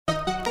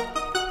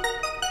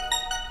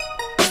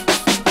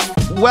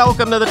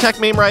Welcome to the Tech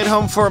Meme Ride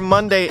Home for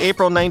Monday,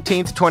 April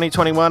 19th,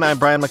 2021. I'm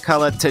Brian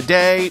McCullough.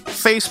 Today,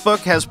 Facebook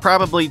has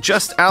probably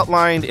just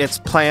outlined its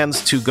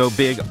plans to go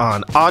big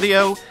on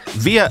audio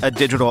via a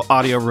digital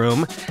audio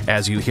room,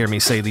 as you hear me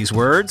say these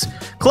words.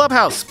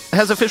 Clubhouse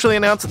has officially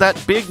announced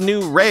that big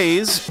new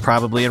raise,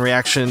 probably in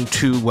reaction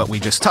to what we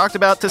just talked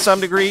about to some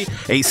degree.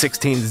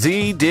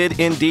 A16Z did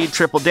indeed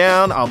triple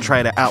down. I'll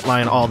try to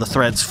outline all the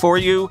threads for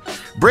you.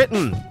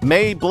 Britain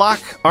may block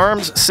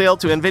ARM's sale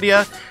to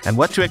NVIDIA, and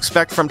what to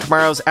expect from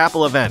tomorrow's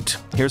Apple event.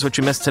 Here's what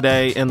you missed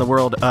today in the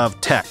world of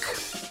tech.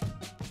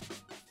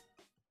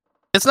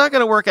 It's not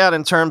going to work out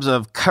in terms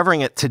of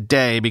covering it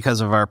today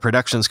because of our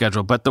production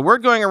schedule, but the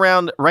word going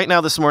around right now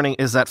this morning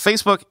is that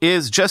Facebook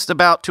is just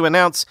about to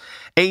announce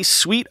a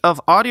suite of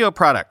audio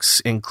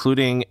products,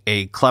 including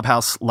a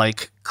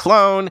Clubhouse-like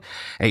clone,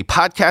 a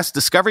podcast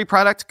discovery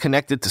product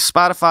connected to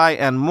Spotify,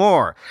 and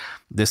more.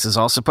 This is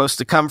all supposed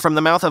to come from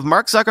the mouth of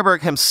Mark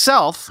Zuckerberg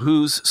himself,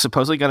 who's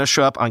supposedly going to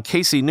show up on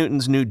Casey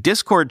Newton's new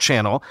Discord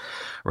channel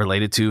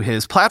related to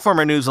his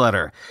Platformer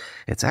newsletter.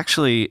 It's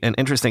actually an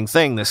interesting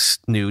thing, this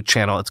new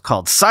channel. It's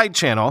called Side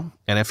Channel,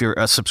 and if you're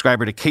a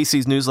subscriber to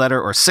Casey's newsletter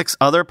or 6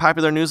 other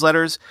popular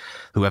newsletters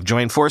who have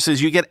joined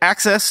forces, you get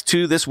access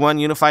to this one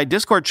unified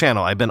Discord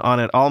channel. I've been on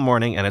it all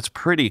morning, and it's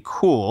pretty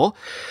cool.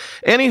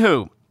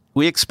 Anywho,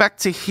 we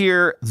expect to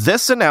hear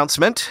this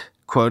announcement,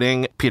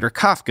 quoting Peter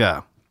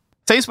Kafka.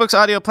 Facebook's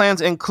audio plans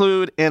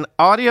include an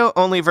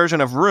audio-only version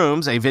of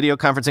Rooms, a video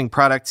conferencing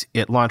product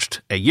it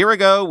launched a year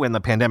ago when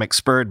the pandemic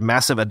spurred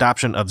massive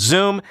adoption of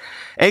Zoom,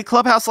 a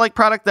Clubhouse-like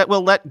product that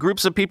will let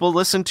groups of people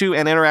listen to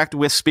and interact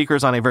with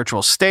speakers on a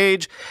virtual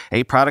stage,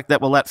 a product that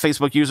will let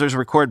Facebook users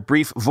record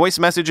brief voice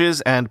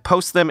messages and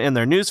post them in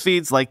their news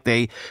feeds like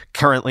they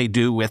currently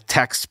do with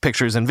text,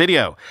 pictures, and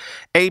video,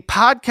 a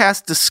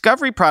podcast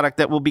discovery product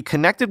that will be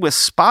connected with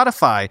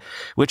Spotify,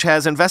 which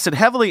has invested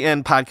heavily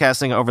in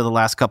podcasting over the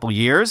last couple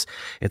years.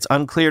 It's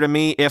unclear to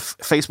me if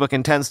Facebook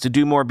intends to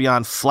do more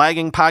beyond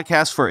flagging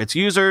podcasts for its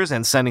users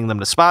and sending them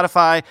to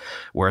Spotify.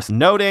 Worth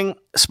noting,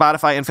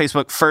 Spotify and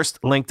Facebook first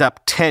linked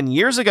up 10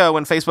 years ago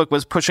when Facebook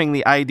was pushing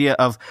the idea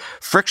of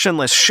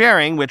frictionless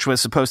sharing, which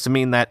was supposed to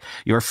mean that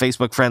your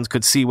Facebook friends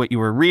could see what you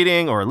were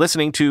reading or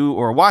listening to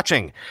or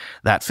watching.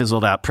 That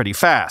fizzled out pretty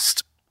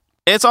fast.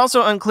 It's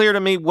also unclear to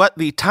me what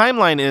the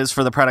timeline is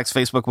for the products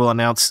Facebook will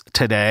announce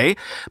today.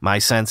 My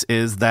sense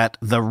is that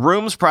the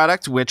Rooms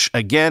product, which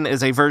again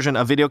is a version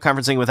of video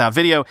conferencing without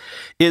video,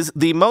 is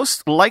the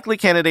most likely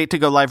candidate to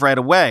go live right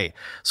away.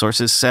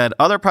 Sources said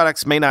other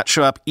products may not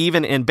show up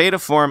even in beta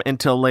form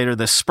until later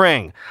this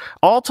spring.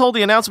 All told,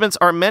 the announcements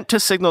are meant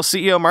to signal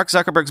CEO Mark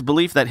Zuckerberg's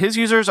belief that his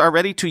users are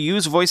ready to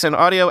use voice and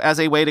audio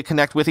as a way to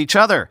connect with each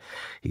other.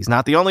 He's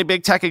not the only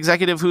big tech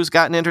executive who's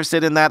gotten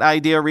interested in that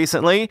idea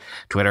recently.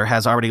 Twitter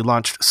has already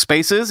launched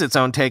Spaces, its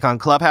own take on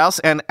Clubhouse,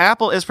 and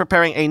Apple is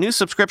preparing a new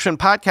subscription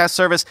podcast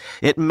service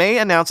it may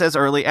announce as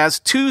early as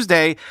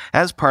Tuesday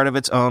as part of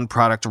its own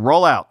product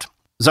rollout.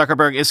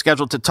 Zuckerberg is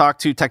scheduled to talk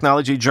to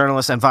technology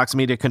journalist and Vox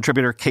Media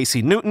contributor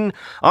Casey Newton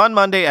on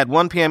Monday at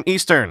 1 p.m.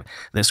 Eastern.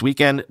 This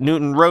weekend,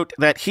 Newton wrote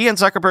that he and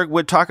Zuckerberg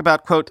would talk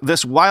about, quote,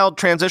 this wild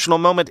transitional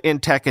moment in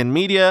tech and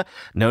media,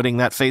 noting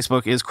that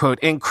Facebook is, quote,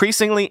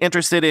 increasingly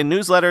interested in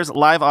newsletters,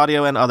 live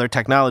audio, and other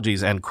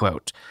technologies, end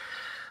quote.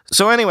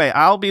 So anyway,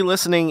 I'll be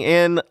listening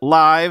in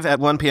live at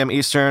 1 p.m.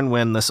 Eastern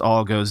when this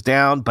all goes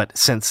down. But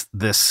since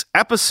this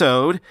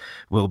episode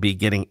will be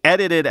getting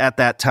edited at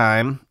that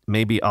time,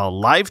 maybe I'll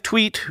live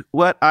tweet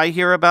what I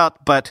hear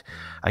about. But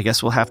I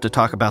guess we'll have to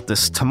talk about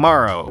this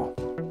tomorrow.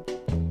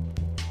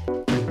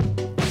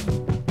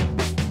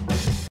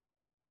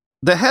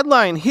 The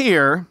headline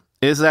here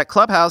is that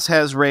Clubhouse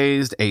has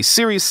raised a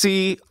Series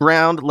C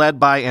round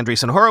led by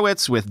Andreessen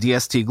Horowitz with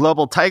DST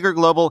Global, Tiger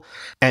Global,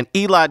 and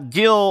Elad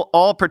Gil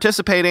all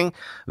participating,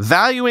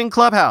 valuing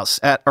Clubhouse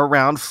at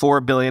around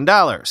 $4 billion.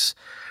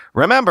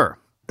 Remember,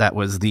 that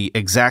was the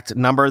exact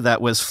number that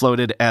was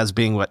floated as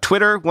being what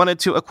Twitter wanted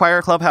to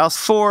acquire Clubhouse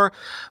for,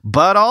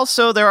 but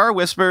also there are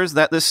whispers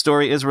that this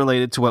story is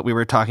related to what we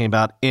were talking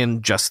about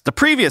in just the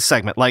previous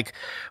segment. Like,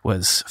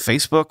 was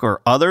Facebook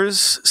or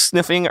others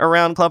sniffing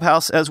around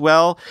Clubhouse as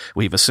well?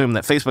 We've assumed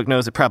that Facebook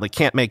knows it probably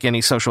can't make any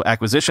social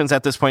acquisitions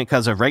at this point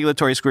because of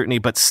regulatory scrutiny,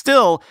 but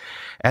still,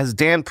 as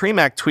Dan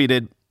Primack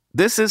tweeted,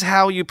 this is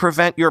how you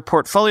prevent your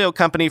portfolio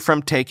company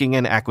from taking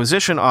an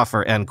acquisition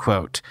offer, end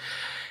quote.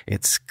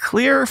 It's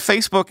clear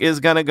Facebook is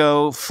going to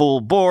go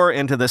full bore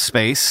into this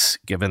space,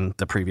 given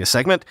the previous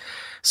segment.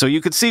 So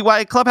you could see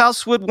why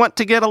Clubhouse would want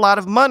to get a lot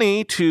of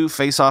money to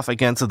face off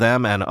against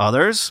them and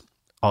others.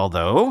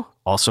 Although,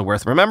 also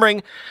worth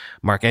remembering,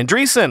 Marc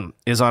Andreessen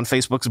is on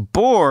Facebook's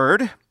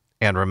board.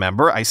 And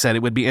remember, I said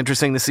it would be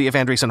interesting to see if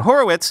Andreessen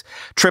Horowitz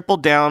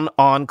tripled down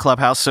on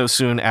Clubhouse so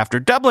soon after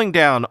doubling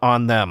down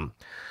on them.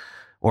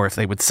 Or if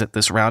they would sit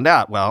this round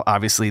out. Well,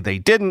 obviously they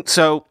didn't,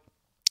 so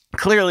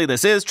clearly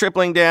this is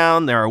tripling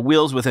down. There are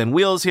wheels within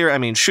wheels here. I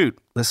mean, shoot,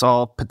 this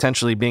all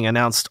potentially being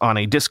announced on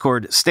a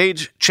Discord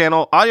stage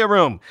channel audio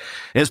room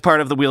is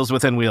part of the wheels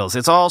within wheels.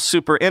 It's all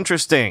super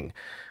interesting.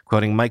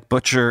 Quoting Mike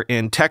Butcher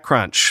in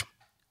TechCrunch,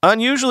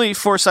 Unusually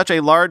for such a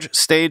large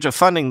stage of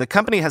funding, the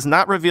company has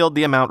not revealed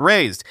the amount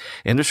raised.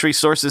 Industry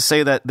sources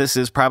say that this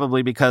is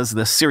probably because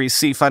the Series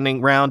C funding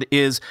round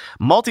is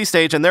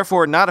multi-stage and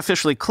therefore not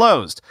officially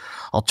closed.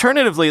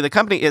 Alternatively, the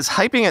company is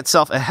hyping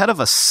itself ahead of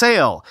a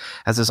sale,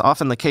 as is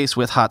often the case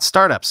with hot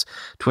startups.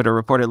 Twitter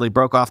reportedly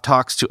broke off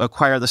talks to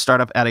acquire the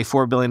startup at a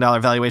 $4 billion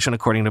valuation,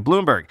 according to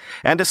Bloomberg.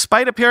 And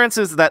despite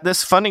appearances that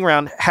this funding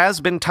round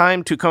has been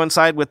timed to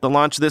coincide with the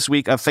launch this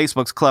week of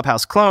Facebook's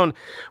Clubhouse clone,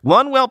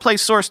 one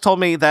well-placed source told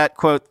me that,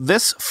 quote,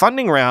 this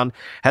funding round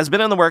has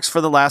been in the works for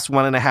the last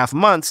 1.5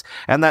 months,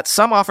 and that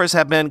some offers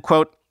have been,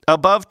 quote,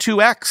 above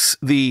 2x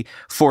the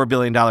 $4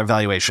 billion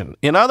valuation.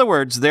 In other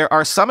words, there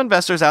are some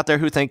investors out there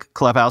who think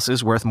Clubhouse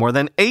is worth more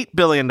than $8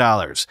 billion.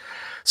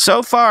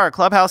 So far,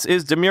 Clubhouse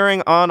is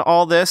demurring on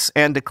all this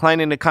and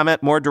declining to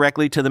comment more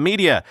directly to the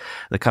media.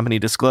 The company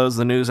disclosed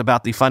the news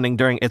about the funding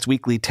during its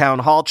weekly town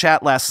hall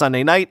chat last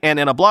Sunday night, and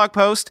in a blog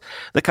post,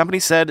 the company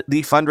said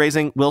the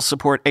fundraising will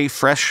support a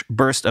fresh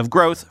burst of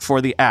growth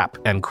for the app,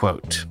 end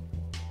quote.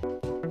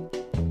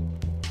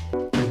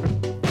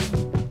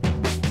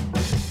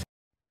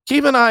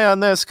 Keep an eye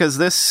on this because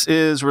this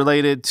is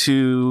related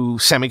to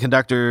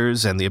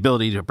semiconductors and the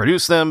ability to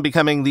produce them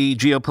becoming the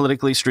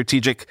geopolitically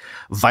strategic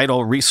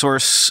vital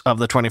resource of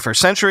the 21st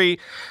century.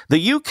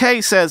 The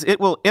UK says it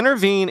will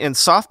intervene in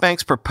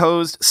SoftBank's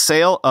proposed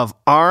sale of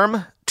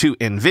ARM to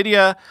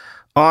NVIDIA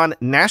on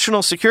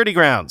national security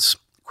grounds,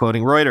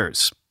 quoting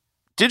Reuters.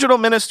 Digital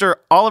Minister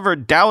Oliver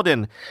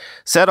Dowden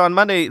said on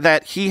Monday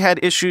that he had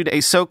issued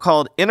a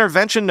so-called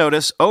intervention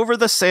notice over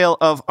the sale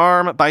of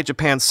ARM by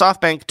Japan's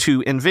SoftBank to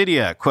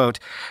NVIDIA. Quote,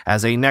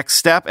 as a next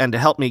step and to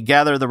help me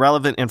gather the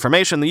relevant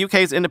information, the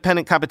UK's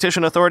Independent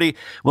Competition Authority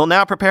will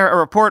now prepare a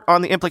report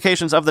on the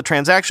implications of the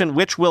transaction,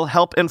 which will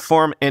help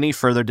inform any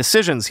further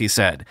decisions, he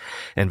said.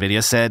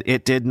 NVIDIA said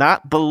it did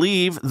not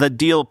believe the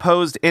deal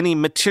posed any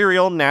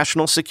material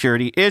national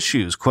security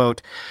issues.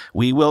 Quote,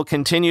 we will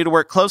continue to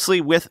work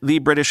closely with the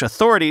British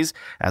authorities,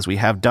 as we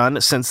have done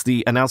since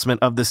the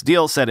announcement of this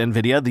deal, said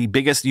NVIDIA, the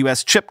biggest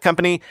U.S. chip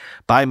company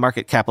by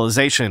market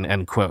capitalization,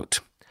 end quote.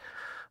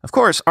 Of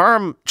course,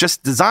 ARM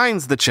just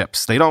designs the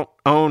chips. They don't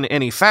own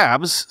any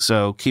fabs,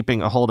 so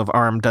keeping a hold of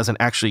ARM doesn't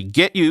actually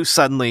get you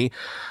suddenly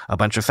a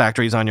bunch of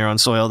factories on your own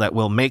soil that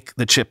will make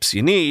the chips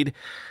you need.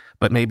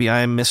 But maybe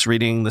I'm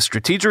misreading the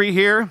strategy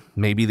here.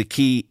 Maybe the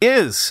key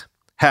is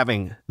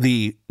having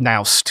the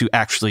nous to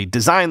actually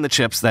design the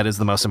chips that is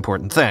the most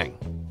important thing.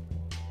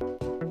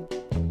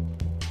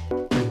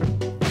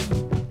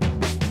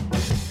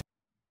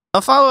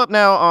 A follow-up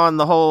now on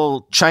the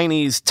whole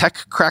Chinese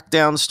tech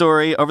crackdown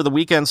story. Over the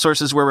weekend,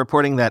 sources were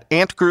reporting that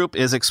Ant Group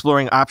is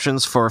exploring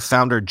options for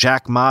founder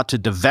Jack Ma to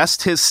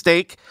divest his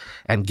stake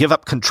and give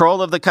up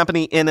control of the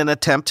company in an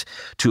attempt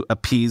to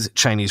appease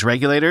Chinese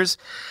regulators.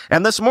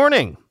 And this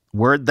morning,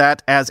 word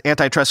that as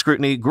antitrust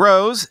scrutiny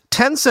grows,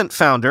 Tencent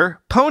founder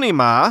Pony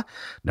Ma,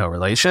 no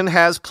relation,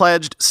 has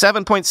pledged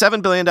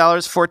 $7.7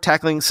 billion for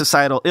tackling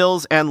societal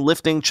ills and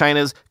lifting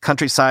China's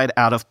countryside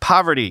out of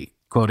poverty,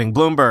 quoting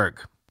Bloomberg.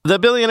 The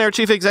billionaire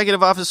chief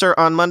executive officer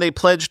on Monday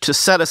pledged to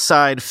set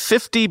aside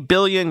 50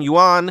 billion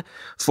yuan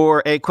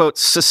for a, quote,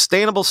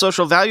 sustainable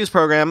social values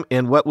program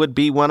in what would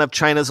be one of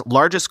China's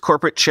largest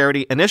corporate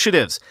charity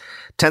initiatives.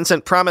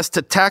 Tencent promised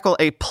to tackle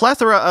a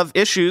plethora of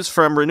issues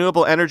from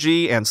renewable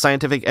energy and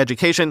scientific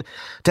education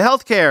to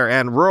healthcare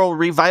and rural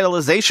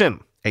revitalization,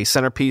 a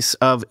centerpiece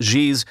of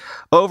Xi's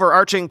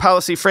overarching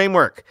policy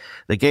framework.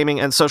 The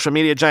gaming and social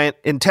media giant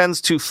intends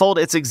to fold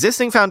its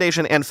existing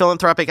foundation and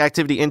philanthropic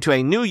activity into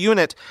a new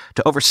unit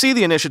to oversee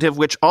the initiative,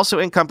 which also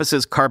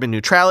encompasses carbon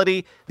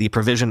neutrality, the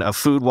provision of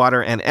food,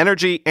 water, and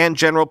energy, and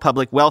general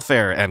public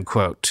welfare, end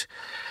quote.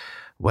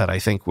 What I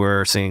think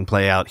we're seeing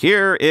play out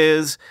here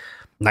is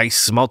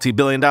nice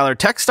multi-billion-dollar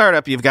tech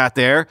startup you've got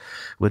there.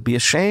 Would be a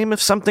shame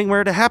if something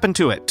were to happen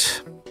to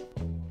it.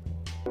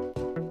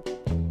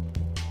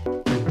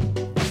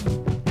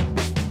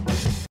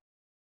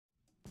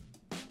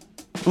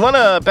 Want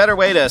a better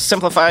way to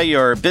simplify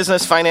your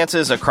business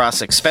finances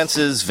across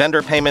expenses,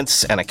 vendor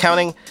payments, and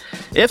accounting?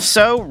 If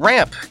so,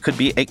 Ramp could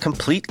be a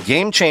complete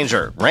game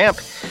changer. Ramp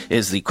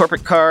is the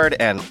corporate card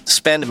and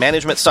spend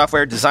management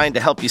software designed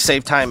to help you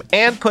save time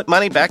and put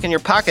money back in your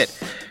pocket.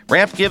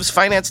 Ramp gives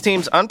finance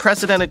teams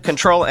unprecedented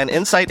control and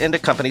insight into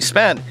company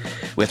spend.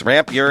 With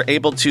Ramp, you're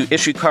able to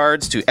issue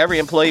cards to every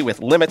employee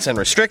with limits and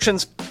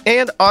restrictions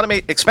and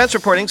automate expense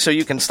reporting so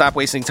you can stop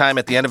wasting time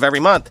at the end of every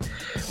month.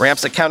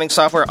 Ramp's accounting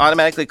software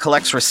automatically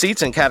collects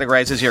receipts and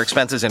categorizes your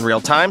expenses in real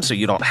time so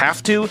you don't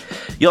have to.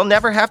 You'll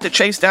never have to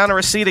chase down a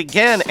receipt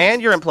again,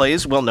 and your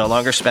employees will no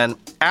longer spend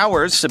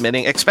hours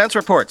submitting expense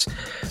reports.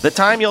 The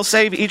time you'll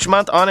save each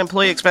month on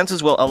employee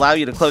expenses will allow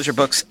you to close your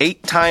books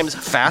 8 times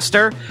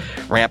faster.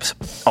 Ramp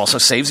also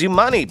saves you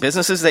money.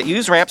 Businesses that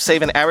use Ramp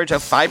save an average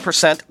of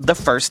 5% the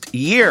first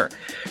year. year.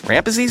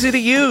 Ramp is easy to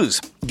use.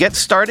 Get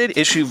started,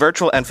 issue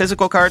virtual and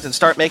physical cards, and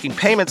start making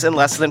payments in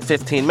less than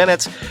 15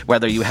 minutes,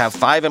 whether you have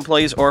 5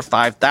 employees or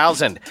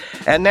 5,000.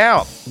 And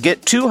now,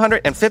 get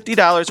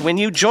 $250 when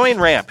you join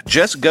Ramp.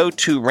 Just go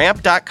to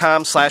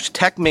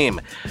ramp.com/techmeme.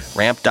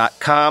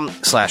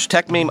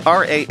 Ramp.com/techmeme,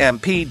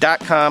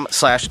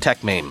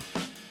 ramp.com/techmeme.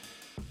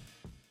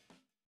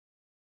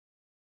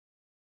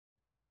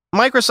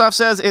 Microsoft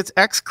says its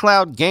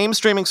xCloud game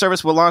streaming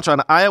service will launch on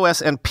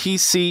iOS and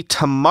PC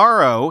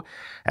tomorrow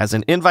as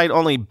an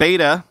invite-only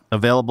beta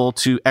available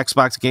to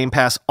Xbox Game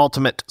Pass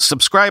Ultimate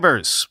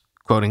subscribers,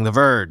 quoting The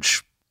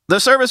Verge. The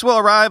service will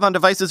arrive on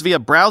devices via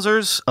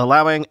browsers,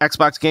 allowing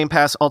Xbox Game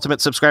Pass Ultimate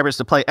subscribers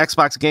to play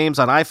Xbox games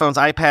on iPhones,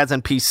 iPads,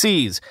 and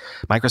PCs.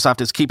 Microsoft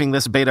is keeping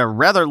this beta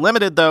rather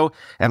limited, though,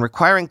 and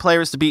requiring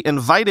players to be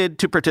invited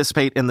to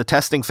participate in the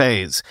testing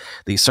phase.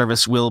 The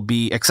service will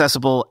be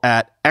accessible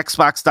at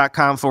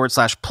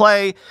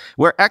xbox.com/play,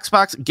 where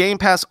Xbox Game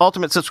Pass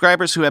Ultimate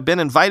subscribers who have been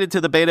invited to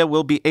the beta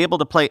will be able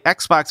to play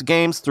Xbox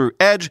games through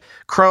Edge,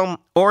 Chrome,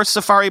 or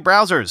Safari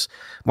browsers.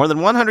 More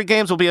than 100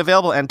 games will be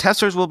available, and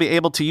testers will be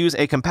able to use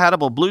a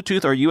compatible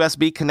Bluetooth or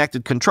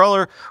USB-connected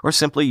controller or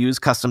simply use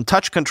custom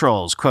touch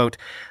controls. Quote,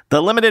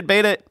 "The limited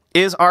beta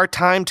is our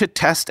time to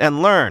test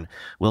and learn.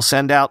 We'll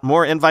send out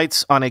more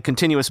invites on a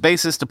continuous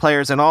basis to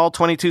players in all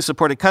 22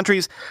 supported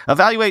countries,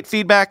 evaluate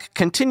feedback,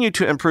 continue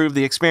to improve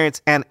the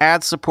experience, and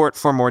add support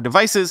for more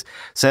devices,"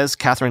 says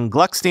Catherine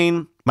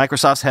Gluckstein,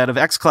 Microsoft's head of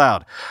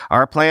xCloud.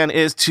 "Our plan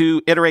is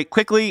to iterate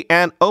quickly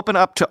and open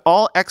up to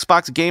all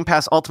Xbox Game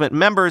Pass Ultimate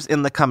members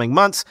in the coming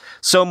months,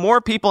 so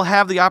more people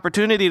have the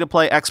opportunity to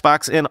play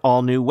Xbox in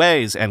all new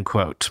ways," end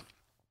quote.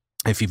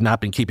 If you've not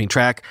been keeping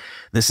track,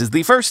 this is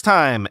the first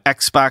time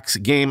Xbox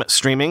game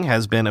streaming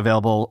has been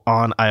available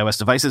on iOS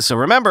devices. So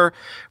remember,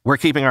 we're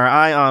keeping our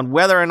eye on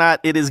whether or not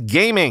it is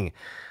gaming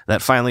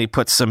that finally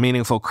puts some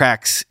meaningful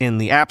cracks in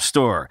the App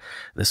Store.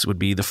 This would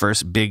be the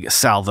first big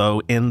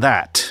salvo in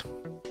that.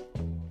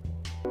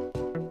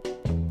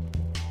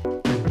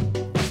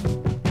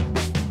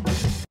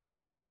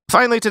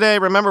 Finally today,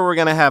 remember we're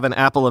going to have an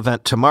Apple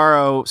event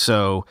tomorrow,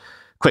 so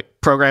quick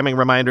programming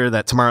reminder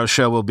that tomorrow's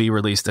show will be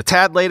released a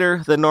tad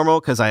later than normal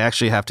because I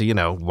actually have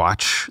to,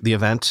 watch the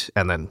event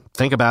and then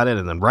think about it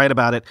and then write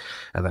about it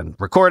and then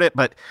record it.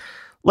 But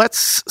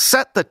let's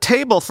set the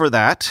table for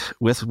that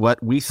with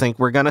what we think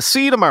we're going to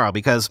see tomorrow,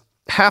 because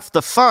half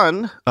the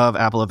fun of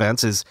Apple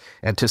events is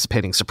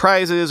anticipating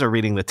surprises or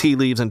reading the tea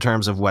leaves in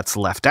terms of what's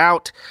left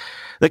out.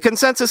 The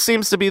consensus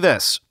seems to be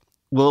this.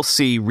 We'll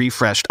see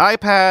refreshed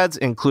iPads,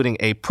 including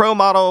a Pro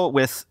model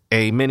with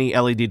a mini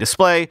LED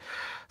display,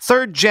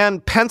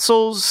 third-gen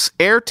pencils,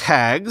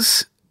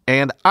 AirTags,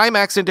 and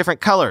iMacs in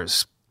different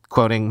colors,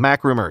 quoting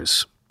Mac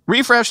Rumors.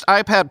 Refreshed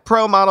iPad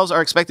Pro models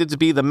are expected to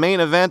be the main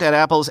event at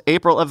Apple's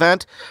April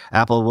event.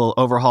 Apple will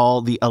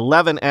overhaul the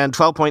 11 and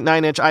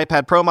 12.9-inch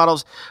iPad Pro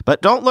models,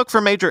 but don't look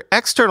for major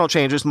external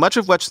changes. Much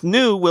of what's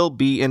new will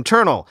be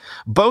internal.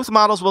 Both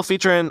models will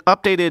feature an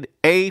updated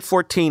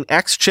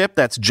A14X chip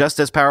that's just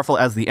as powerful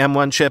as the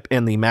M1 chip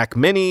in the Mac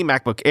Mini,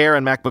 MacBook Air,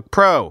 and MacBook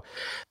Pro.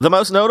 The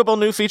most notable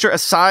new feature,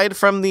 aside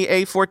from the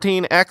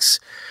A14X,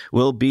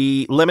 will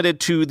be limited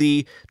to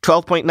the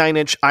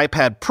 12.9-inch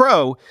iPad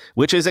Pro,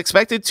 which is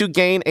expected to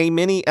gain a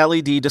mini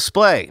LED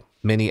display.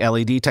 Mini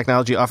LED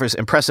technology offers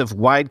impressive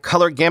wide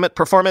color gamut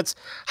performance,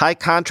 high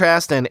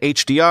contrast and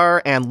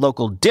HDR, and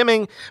local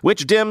dimming,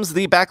 which dims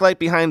the backlight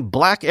behind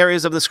black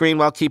areas of the screen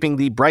while keeping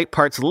the bright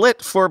parts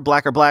lit for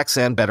blacker blacks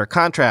and better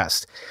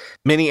contrast.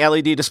 Mini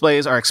LED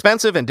displays are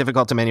expensive and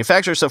difficult to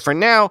manufacture, so for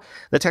now,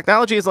 the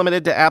technology is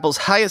limited to Apple's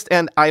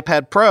highest-end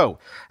iPad Pro.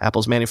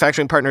 Apple's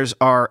manufacturing partners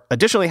are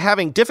additionally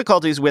having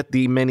difficulties with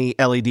the Mini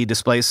LED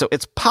displays, so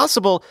it's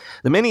possible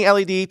the Mini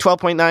LED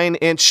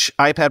 12.9-inch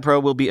iPad Pro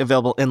will be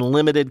available in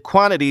limited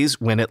quantities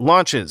when it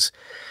launches.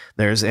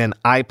 There's an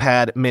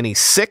iPad Mini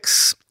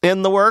 6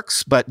 in the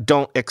works, but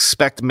don't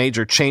expect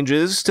major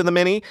changes to the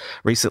Mini.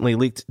 Recently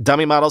leaked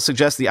dummy models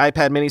suggest the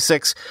iPad Mini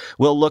 6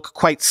 will look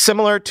quite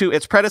similar to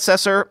its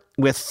predecessor,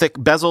 with thick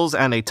bezels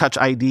and a Touch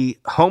ID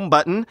home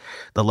button.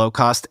 The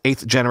low-cost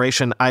 8th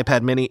generation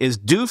iPad Mini is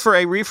due for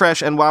a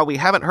refresh, and while we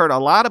haven't heard a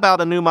lot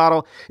about a new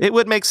model, it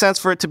would make sense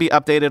for it to be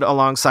updated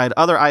alongside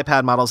other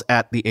iPad models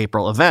at the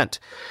April event.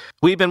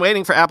 We've been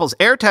waiting for Apple's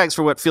AirTags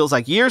for what feels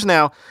like years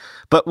now,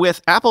 but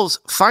with Apple's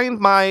Find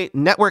My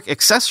Network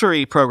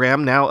Accessory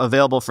program now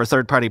available for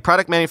third-party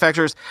product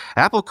manufacturers,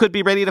 Apple could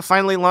be ready to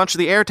finally launch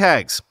the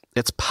AirTags.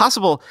 It's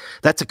possible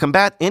that to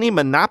combat any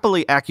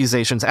monopoly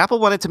accusations, Apple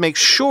wanted to make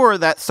sure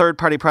that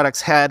third-party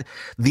products had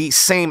the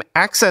same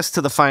access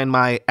to the Find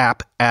My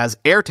app as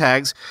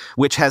AirTags,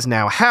 which has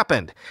now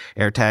happened.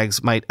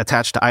 AirTags might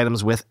attach to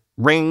items with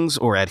rings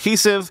or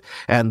adhesive,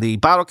 and the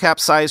bottle cap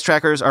size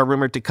trackers are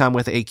rumored to come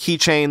with a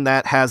keychain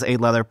that has a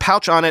leather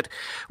pouch on it,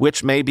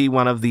 which may be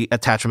one of the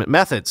attachment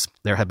methods.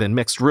 There have been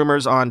mixed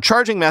rumors on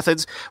charging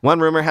methods.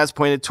 One rumor has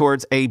pointed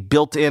towards a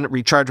built-in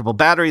rechargeable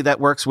battery that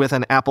works with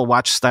an Apple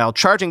Watch-style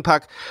charging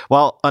puck,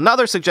 while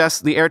another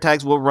suggests the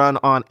AirTags will run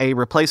on a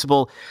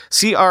replaceable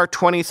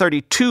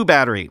CR2032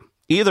 battery.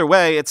 Either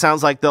way, it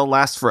sounds like they'll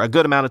last for a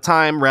good amount of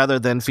time rather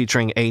than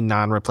featuring a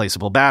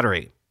non-replaceable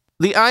battery.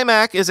 The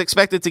iMac is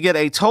expected to get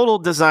a total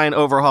design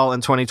overhaul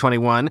in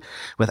 2021,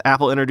 with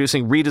Apple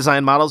introducing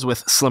redesigned models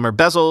with slimmer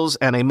bezels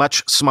and a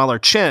much smaller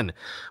chin.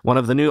 One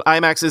of the new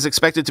iMacs is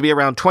expected to be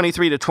around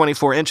 23 to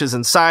 24 inches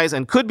in size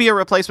and could be a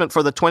replacement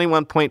for the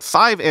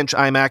 21.5-inch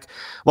iMac,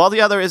 while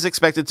the other is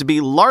expected to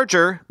be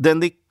larger than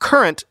the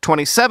current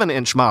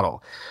 27-inch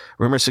model.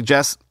 Rumors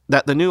suggest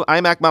that the new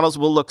iMac models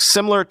will look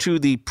similar to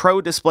the Pro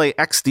Display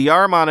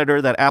XDR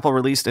monitor that Apple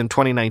released in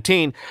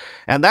 2019,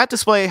 and that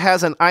display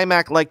has an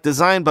iMac-like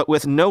design but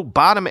with no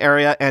bottom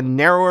area and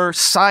narrower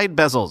side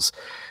bezels.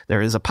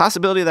 There is a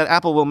possibility that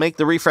Apple will make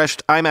the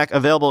refreshed iMac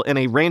available in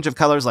a range of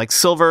colors like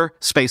silver,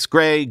 space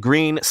gray,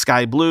 green,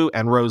 sky blue,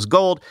 and rose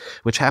gold,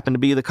 which happen to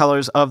be the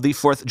colors of the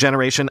 4th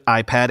generation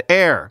iPad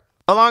Air.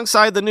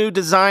 Alongside the new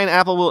design,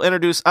 Apple will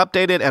introduce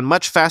updated and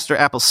much faster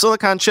Apple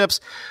Silicon chips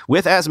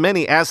with as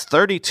many as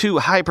 32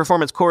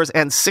 high-performance cores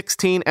and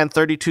 16 and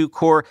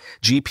 32-core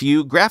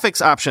GPU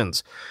graphics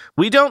options.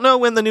 We don't know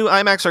when the new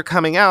iMacs are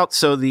coming out,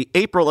 so the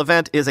April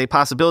event is a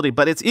possibility,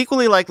 but it's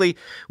equally likely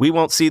we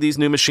won't see these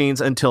new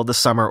machines until the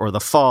summer or the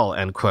fall,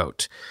 end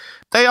quote.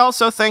 They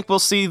also think we'll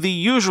see the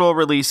usual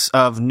release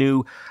of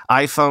new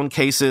iPhone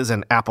cases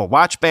and Apple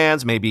Watch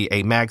bands, maybe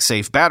a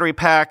MagSafe battery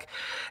pack,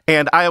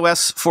 and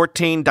iOS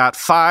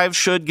 14.5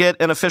 should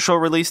get an official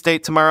release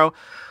date tomorrow.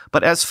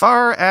 But as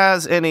far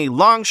as any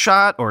long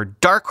shot or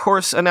dark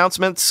horse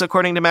announcements,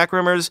 according to Mac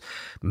Rumors,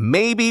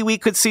 maybe we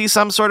could see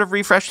some sort of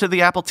refresh to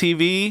the Apple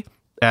TV.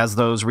 As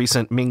those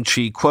recent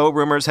Ming-Chi Kuo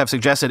rumors have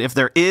suggested, if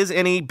there is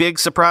any big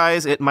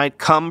surprise, it might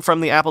come from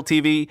the Apple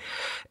TV.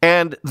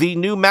 And the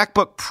new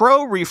MacBook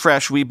Pro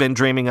refresh we've been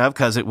dreaming of,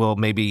 because it will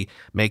maybe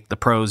make the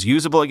Pros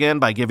usable again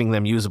by giving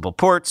them usable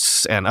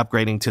ports and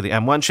upgrading to the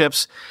M1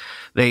 chips.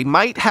 They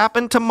might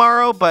happen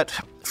tomorrow, but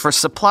for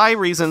supply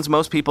reasons,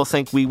 most people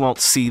think we won't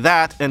see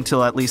that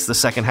until at least the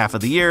second half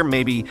of the year.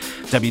 Maybe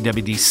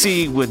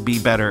WWDC would be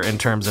better in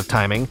terms of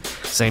timing.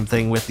 Same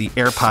thing with the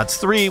AirPods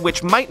 3,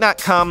 which might not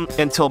come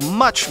until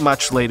much,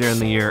 much later in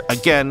the year,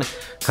 again,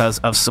 because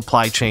of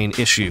supply chain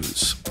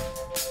issues.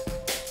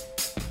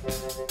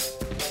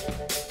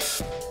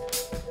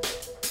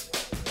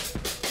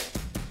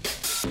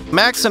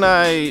 Max and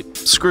I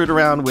screwed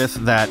around with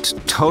that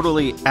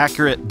totally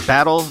accurate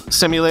battle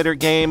simulator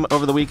game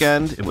over the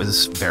weekend. It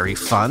was very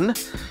fun.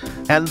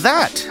 And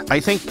that, I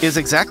think, is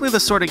exactly the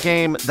sort of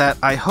game that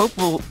I hope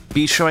will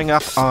be showing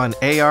up on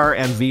AR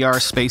and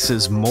VR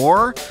spaces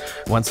more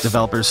once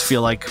developers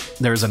feel like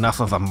there's enough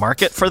of a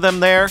market for them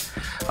there.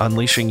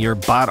 Unleashing your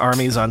bot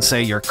armies on,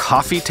 say, your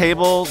coffee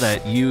table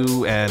that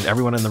you and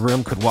everyone in the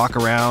room could walk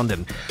around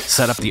and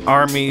set up the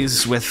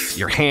armies with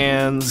your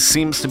hands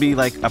seems to be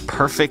like a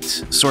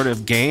perfect sort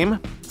of game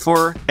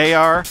for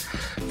AR.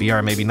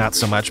 VR maybe not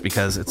so much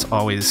because it's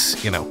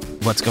always,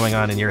 what's going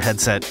on in your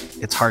headset.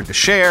 It's hard to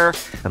share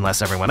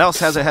unless everyone else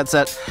has a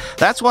headset.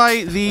 That's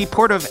why the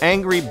port of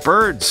Angry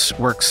Birds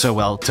works so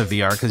well to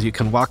VR, because you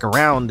can walk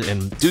around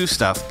and do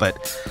stuff.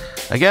 But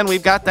again,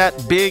 we've got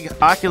that big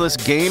Oculus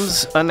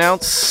Games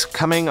announce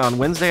coming on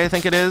Wednesday, I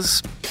think it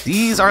is.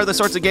 These are the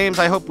sorts of games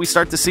I hope we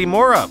start to see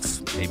more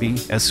of, maybe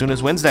as soon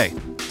as Wednesday.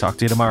 Talk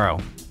to you tomorrow.